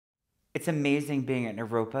It's amazing being at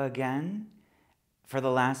Naropa again. For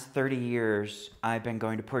the last 30 years, I've been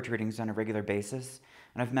going to poetry readings on a regular basis,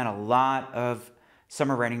 and I've met a lot of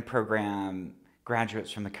summer writing program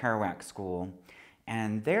graduates from the Kerouac School,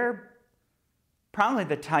 and they're probably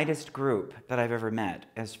the tightest group that I've ever met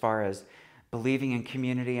as far as believing in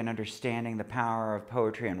community and understanding the power of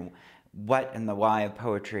poetry and what and the why of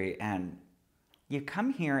poetry. And you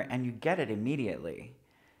come here and you get it immediately.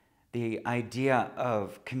 The idea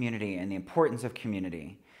of community and the importance of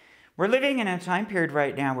community. We're living in a time period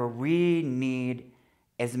right now where we need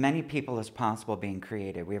as many people as possible being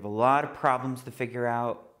creative. We have a lot of problems to figure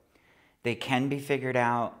out. They can be figured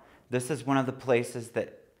out. This is one of the places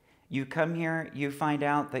that you come here, you find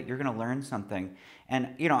out that you're going to learn something.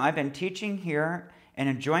 And, you know, I've been teaching here and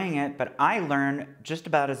enjoying it, but I learn just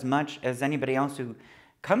about as much as anybody else who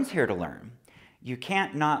comes here to learn. You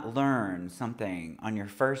can't not learn something on your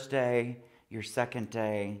first day, your second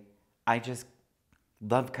day. I just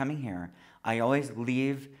love coming here. I always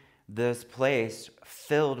leave this place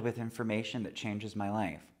filled with information that changes my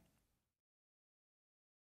life.